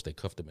then, of course, they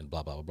cuffed him and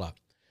blah, blah, blah, blah.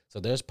 So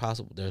there's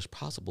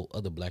possible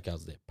other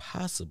blackouts that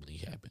possibly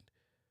happened.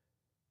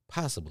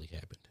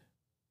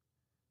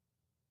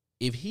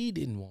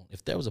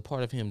 If there was a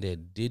part of him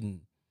that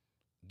didn't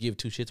give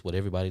two shits what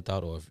everybody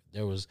thought, or if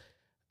there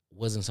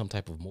wasn't some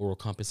type of moral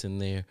compass in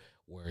there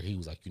where he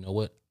was like, you know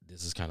what,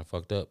 this is kind of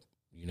fucked up.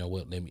 You know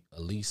what, let me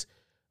at least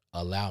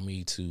allow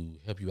me to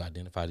help you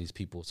identify these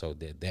people so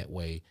that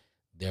way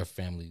their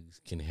families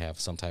can have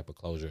some type of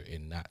closure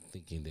and not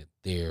thinking that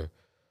their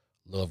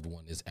loved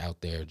one is out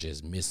there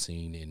just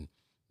missing and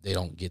they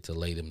don't get to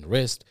lay them to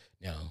rest.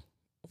 Now,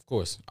 of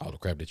course, all the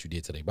crap that you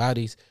did to their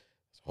bodies,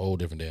 it's a whole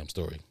different damn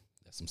story.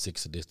 That's some sick,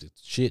 sadistic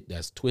shit.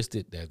 That's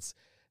twisted. That's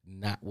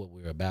not what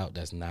we're about.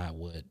 That's not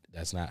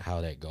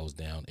how that goes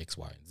down, X,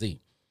 Y, and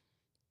Z.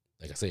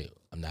 Like I said,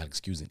 I'm not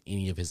excusing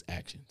any of his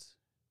actions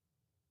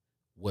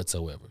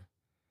whatsoever.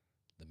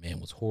 The man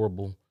was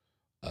horrible.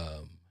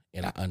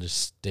 And I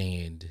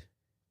understand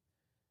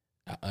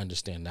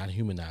not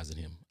humanizing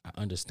him. I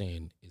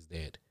understand is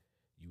that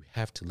you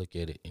have to look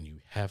at it and you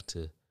have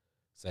to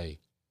say,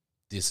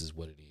 this is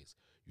what it is.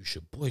 You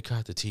should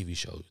boycott the TV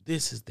show.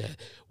 This is that.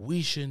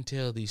 We shouldn't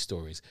tell these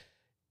stories.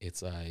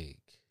 It's like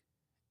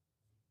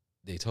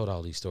they told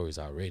all these stories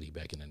already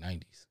back in the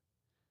 90s.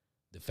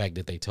 The fact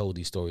that they told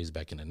these stories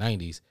back in the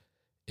 90s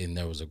and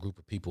there was a group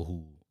of people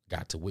who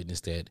got to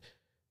witness that,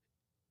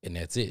 and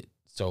that's it.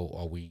 So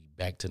are we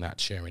back to not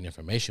sharing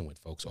information with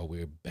folks, or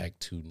we're back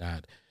to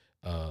not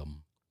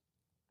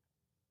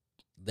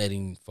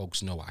letting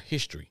folks know our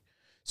history?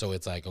 So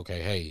it's like,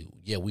 okay, hey,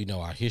 yeah, we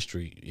know our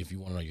history. If you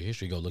want to know your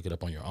history, go look it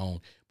up on your own,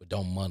 but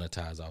don't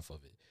monetize off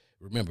of it.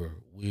 Remember,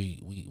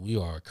 we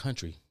are a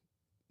country,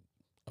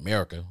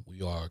 America.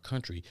 We are a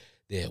country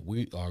that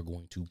we are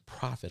going to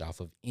profit off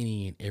of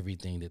any and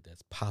everything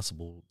that's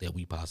possible that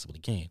we possibly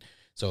can.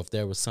 So if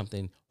there was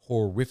something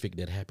horrific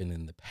that happened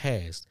in the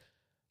past,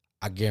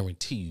 I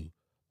guarantee you,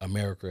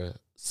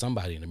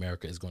 somebody in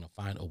America is going to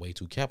find a way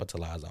to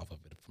capitalize off of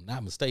it. If I'm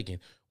not mistaken,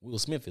 Will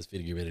Smith is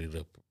getting ready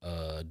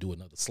to do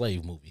another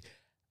slave movie.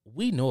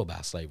 We know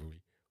about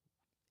slavery.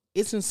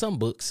 It's in some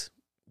books.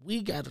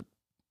 We got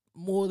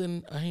more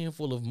than a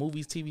handful of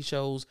movies, TV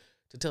shows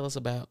to tell us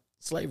about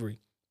slavery.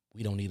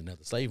 We don't need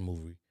another slave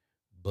movie,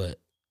 but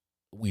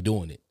we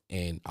doing it.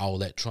 And all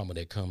that trauma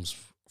that comes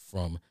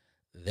from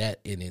that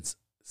in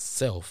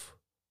itself,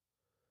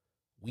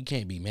 we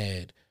can't be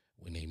mad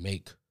when they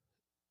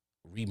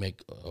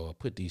remake or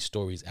put these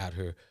stories out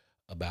here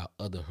about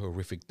other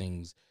horrific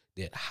things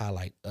that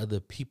highlight other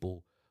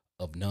people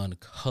of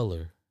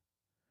non-color.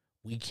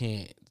 We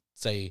can't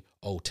say,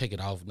 oh, take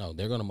it off. No,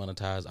 they're going to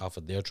monetize off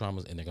of their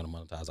traumas, and they're going to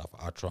monetize off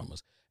of our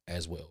traumas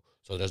as well.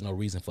 So there's no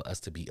reason for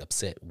us to be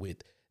upset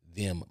with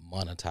them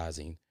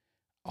monetizing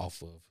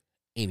off of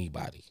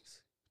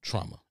anybody's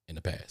trauma in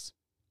the past.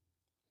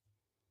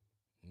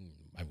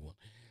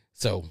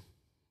 So,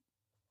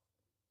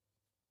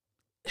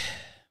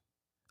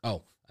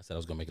 oh, I said I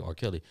was going to make it R.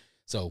 Kelly.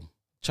 So,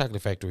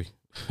 Chocolate Factory.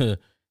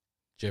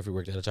 Jeffrey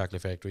worked at a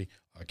chocolate factory.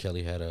 R.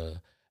 Kelly had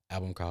a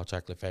album called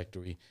Chocolate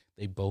Factory.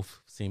 They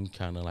both seemed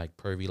kind of like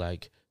pervy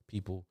like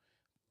people.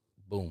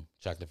 Boom,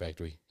 Chocolate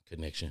Factory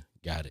connection.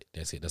 Got it.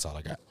 That's it. That's all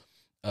I got.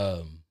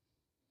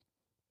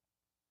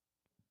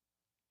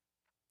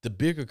 The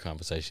bigger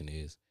conversation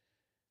is,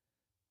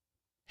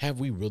 have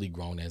we really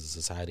grown as a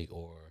society,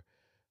 or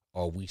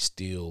are we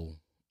still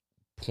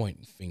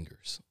pointing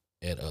fingers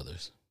at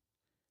others?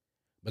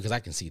 Because I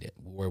can see that,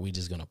 where we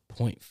just going to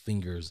point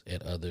fingers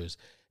at others,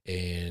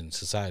 and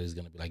society is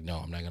going to be like, no,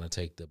 I'm not going to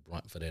take the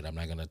brunt for that. I'm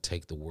not going to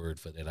take the word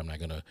for that. I'm not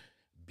going to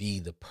be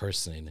the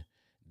person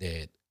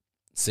that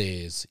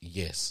says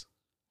yes.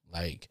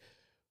 Like,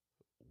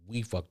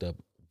 we fucked up.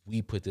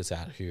 We put this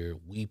out here.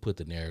 We put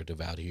the narrative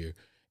out here.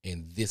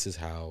 And this is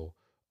how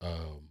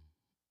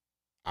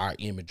our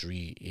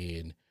imagery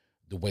and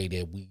the way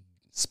that we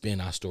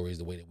spin our stories,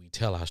 the way that we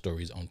tell our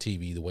stories on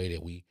TV, the way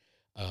that we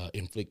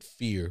inflict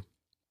fear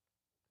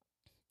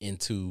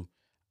into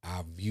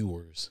our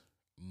viewers'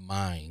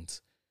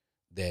 minds,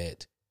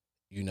 that,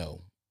 you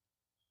know,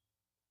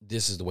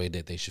 this is the way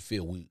that they should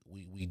feel.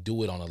 We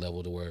do it on a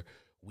level to where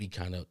we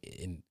kind of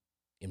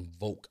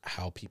invoke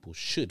how people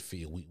should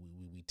feel. We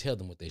tell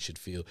them what they should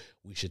feel.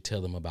 We should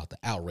tell them about the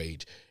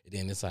outrage. And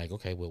then it's like,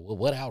 okay, well,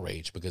 what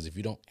outrage? Because if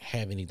you don't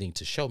have anything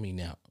to show me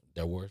now,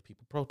 there were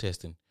people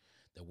protesting,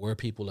 there were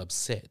people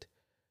upset.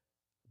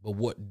 But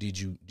what did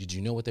you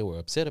know what they were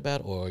upset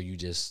about, or are you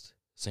just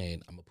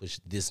saying, I'm gonna push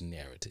this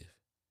narrative?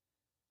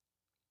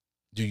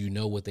 Do you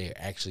know what they're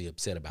actually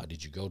upset about?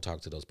 Did you go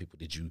talk to those people?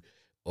 Did you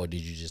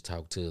just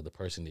talk to the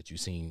person that you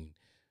seen?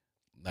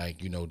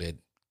 Like, you know, that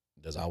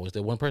there's always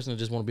that one person that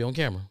just want to be on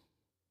camera.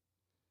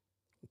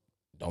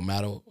 Don't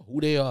matter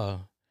who they are,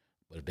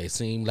 but if they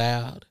seem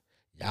loud,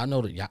 y'all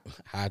know that. Y'all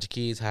hide your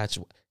kids,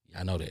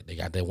 y'all know that they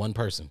got that one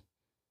person.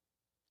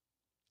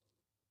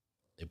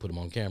 They put them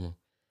on camera,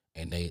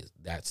 and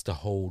that's the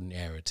whole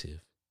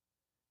narrative,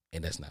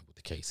 and that's not what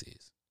the case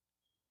is.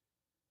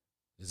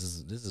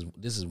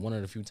 This is one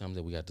of the few times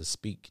that we got to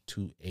speak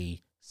to a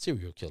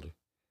serial killer.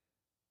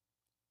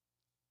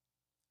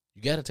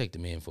 You got to take the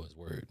man for his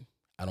word.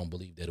 I don't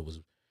believe that it was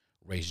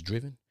race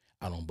driven.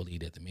 I don't believe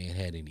that the man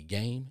had any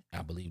game.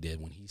 I believe that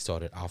when he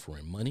started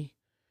offering money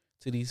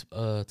to these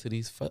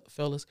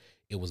fellas,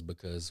 it was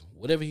because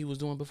whatever he was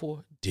doing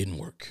before didn't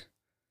work.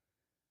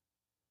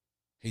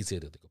 He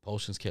said that the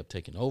compulsions kept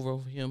taking over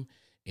him,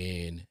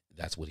 and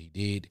that's what he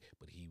did.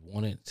 But he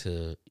wanted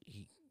to.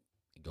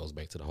 It goes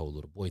back to the whole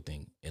little boy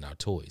thing in our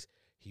toys.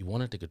 He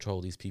wanted to control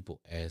these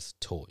people as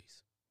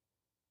toys.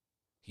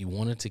 He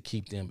wanted to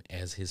keep them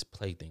as his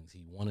playthings.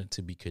 He wanted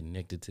to be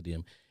connected to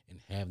them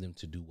and have them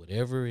to do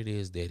whatever it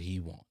is that he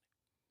wanted.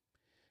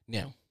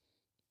 Now,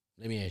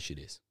 let me ask you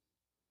this,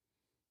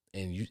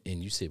 and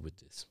you sit with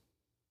this.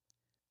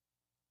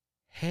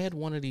 Had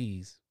one of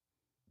these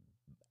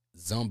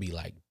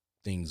zombie-like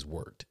things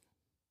worked,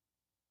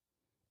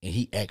 and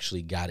he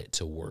actually got it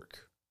to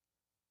work,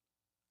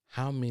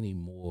 how many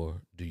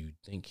more do you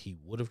think he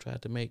would have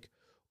tried to make,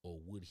 or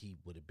would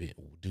have been?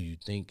 Do you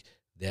think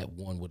that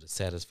one would have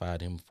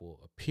satisfied him for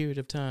a period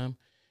of time,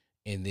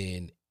 and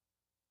then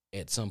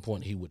at some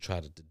point he would try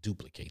to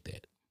duplicate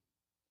that?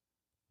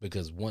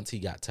 Because once he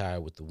got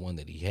tired with the one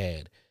that he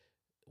had,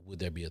 would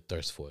there be a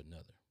thirst for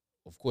another?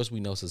 Of course, we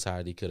know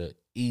society could have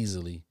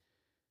easily,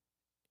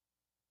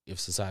 if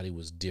society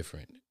was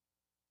different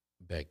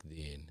back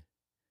then,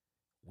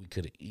 we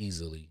could have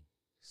easily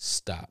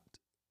stopped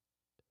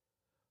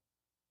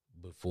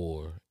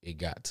before it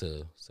got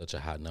to such a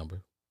high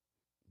number.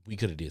 We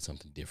could have did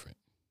something different.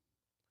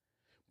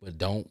 But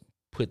don't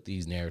put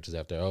these narratives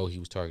out there, oh, he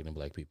was targeting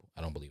black people.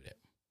 I don't believe that.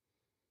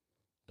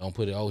 Don't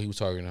put it, oh, he was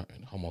targeting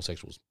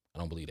homosexuals. I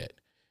don't believe that.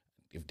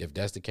 If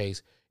that's the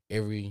case,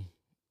 every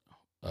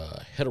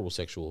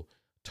heterosexual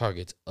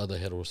targets other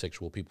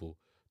heterosexual people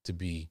to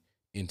be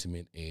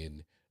intimate,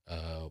 and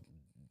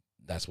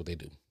that's what they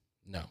do.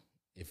 No,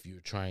 if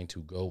you're trying to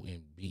go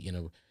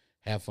and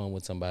have fun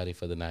with somebody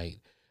for the night,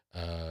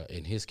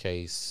 in his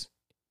case,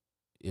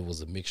 it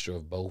was a mixture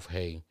of both.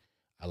 Hey,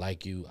 I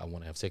like you, I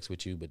want to have sex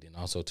with you, but then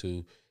also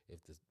too,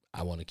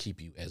 I want to keep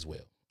you as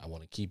well. I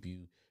want to keep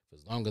you for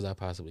as long as I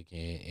possibly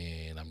can,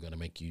 and I'm going to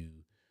make you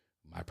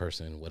my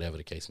person, whatever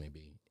the case may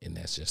be. And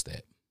that's just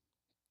that.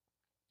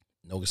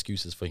 No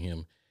excuses for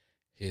him.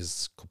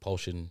 His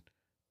compulsion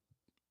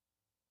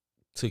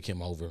took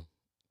him over.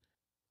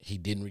 He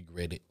didn't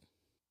regret it.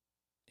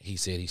 He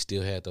said he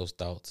still had those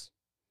thoughts.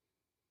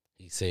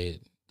 He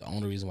said, the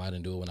only reason why I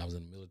didn't do it when I was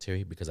in the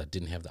military, because I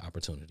didn't have the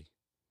opportunity.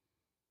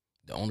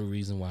 The only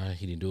reason why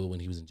he didn't do it when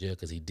he was in jail,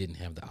 because he didn't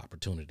have the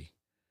opportunity.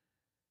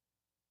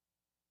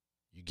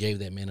 You gave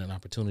that man an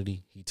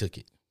opportunity, he took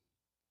it.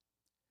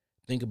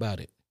 Think about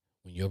it.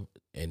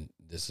 And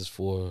this is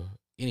for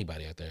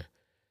anybody out there,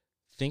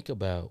 think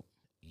about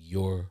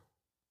your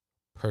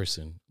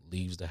person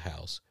leaves the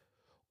house,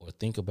 or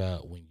think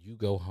about when you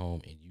go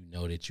home and you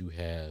know that you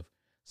have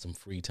some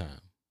free time.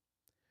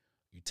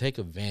 You take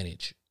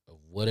advantage of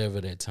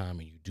whatever that time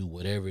and you do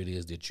whatever it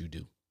is that you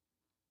do.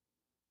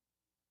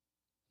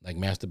 Like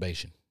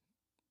masturbation.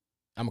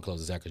 I'm going to close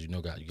this out because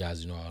you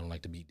guys know I don't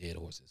like to beat dead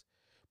horses.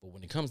 But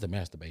when it comes to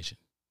masturbation,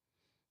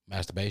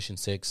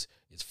 sex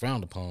is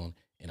frowned upon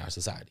in our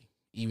society.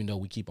 Even though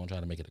we keep on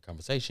trying to make it a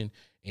conversation,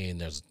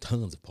 and there's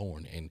tons of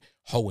porn, and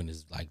hoeing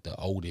is like the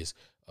oldest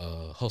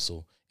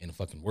hustle in the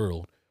fucking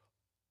world,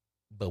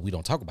 but we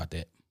don't talk about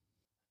that.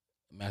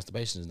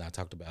 Masturbation is not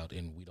talked about,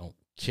 and we don't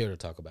care to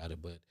talk about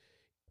it. But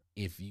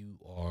if you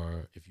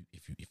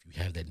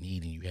have that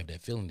need and you have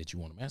that feeling that you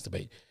want to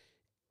masturbate,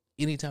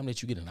 anytime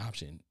that you get an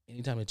option,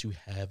 anytime that you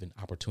have an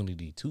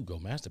opportunity to go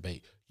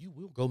masturbate, you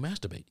will go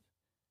masturbate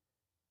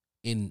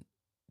in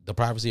the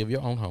privacy of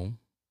your own home,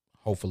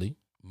 hopefully.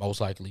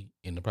 Most likely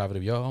in the private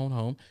of your own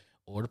home,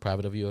 or the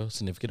private of your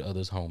significant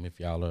other's home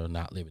if y'all are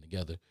not living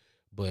together.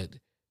 But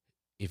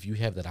if you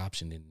have that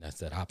option, then that's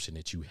that option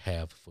that you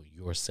have for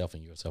yourself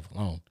and yourself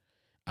alone.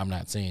 I'm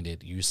not saying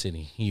that you're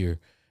sitting here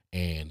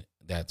and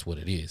that's what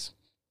it is.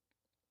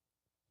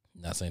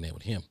 I'm not saying that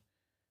with him.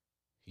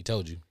 He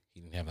told you he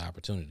didn't have the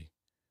opportunity.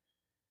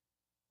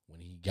 When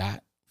he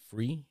got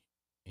free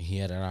and he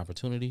had an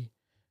opportunity,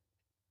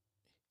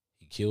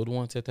 he killed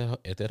once at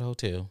that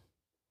hotel.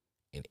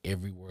 And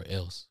everywhere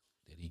else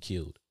that he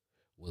killed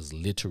was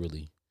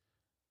literally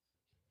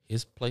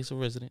his place of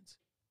residence,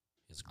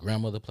 his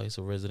grandmother's place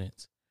of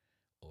residence,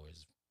 or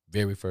his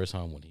very first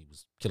home when he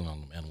was killing all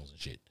them animals and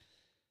shit.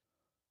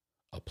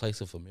 A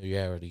place of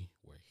familiarity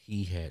where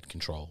he had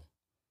control.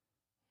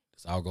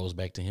 This all goes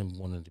back to him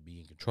wanting to be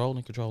in control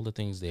and control the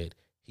things that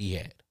he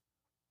had.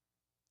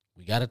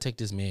 We got to take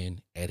this man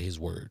at his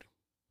word.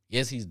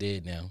 Yes, he's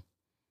dead now,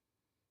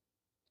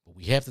 but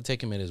we have to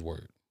take him at his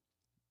word.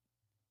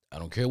 I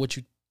don't care what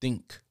you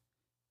think.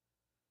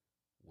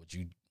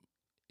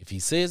 If he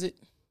says it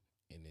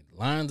and it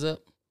lines up,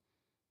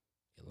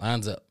 it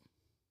lines up.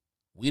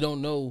 We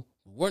don't know.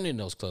 We weren't in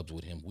those clubs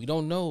with him. We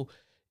don't know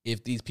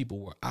if these people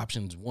were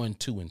options 1,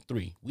 2, and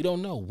 3. We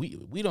don't know.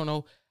 We don't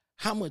know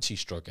how much he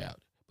struck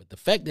out. But the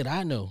fact that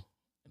I know,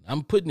 and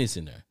I'm putting this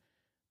in there,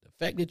 the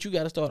fact that you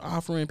got to start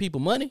offering people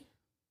money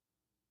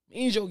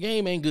means your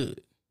game ain't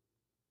good.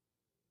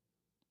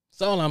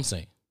 That's all I'm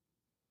saying.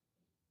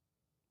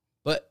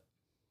 But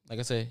like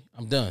I said,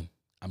 I'm done.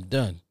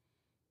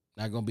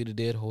 Not going to be the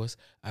dead horse.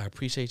 I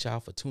appreciate y'all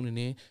for tuning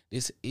in.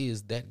 This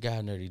is That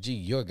Guy Nerdy G,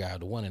 your guy,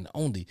 the one and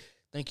only.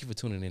 Thank you for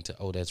tuning in to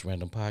Oh That's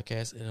Random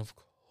Podcast. And of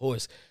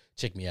course,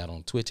 check me out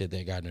on Twitch at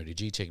That Guy Nerdy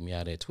G. Check me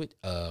out at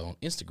on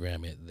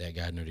Instagram at That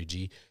Guy Nerdy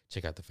G.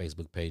 Check out the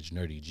Facebook page,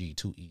 Nerdy G,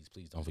 2 E's.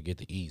 Please don't forget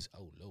the E's.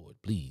 Oh, Lord,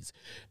 please.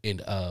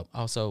 And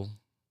also,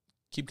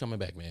 keep coming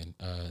back, man.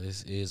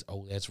 This is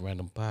Oh That's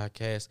Random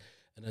Podcast.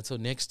 And until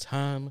next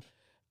time,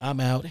 I'm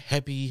out.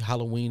 Happy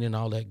Halloween and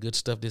all that good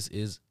stuff. This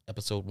is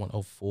episode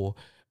 104,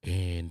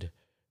 and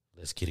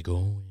let's get it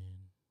going.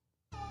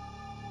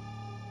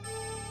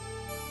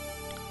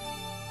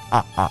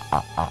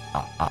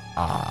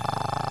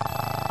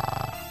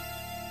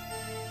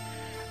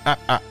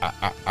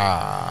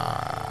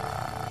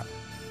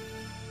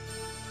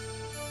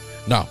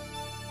 No.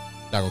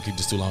 Not gonna keep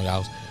this too long,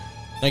 y'all.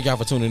 Thank y'all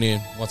for tuning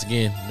in. Once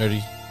again,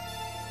 Nerdy.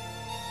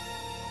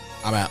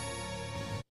 I'm out.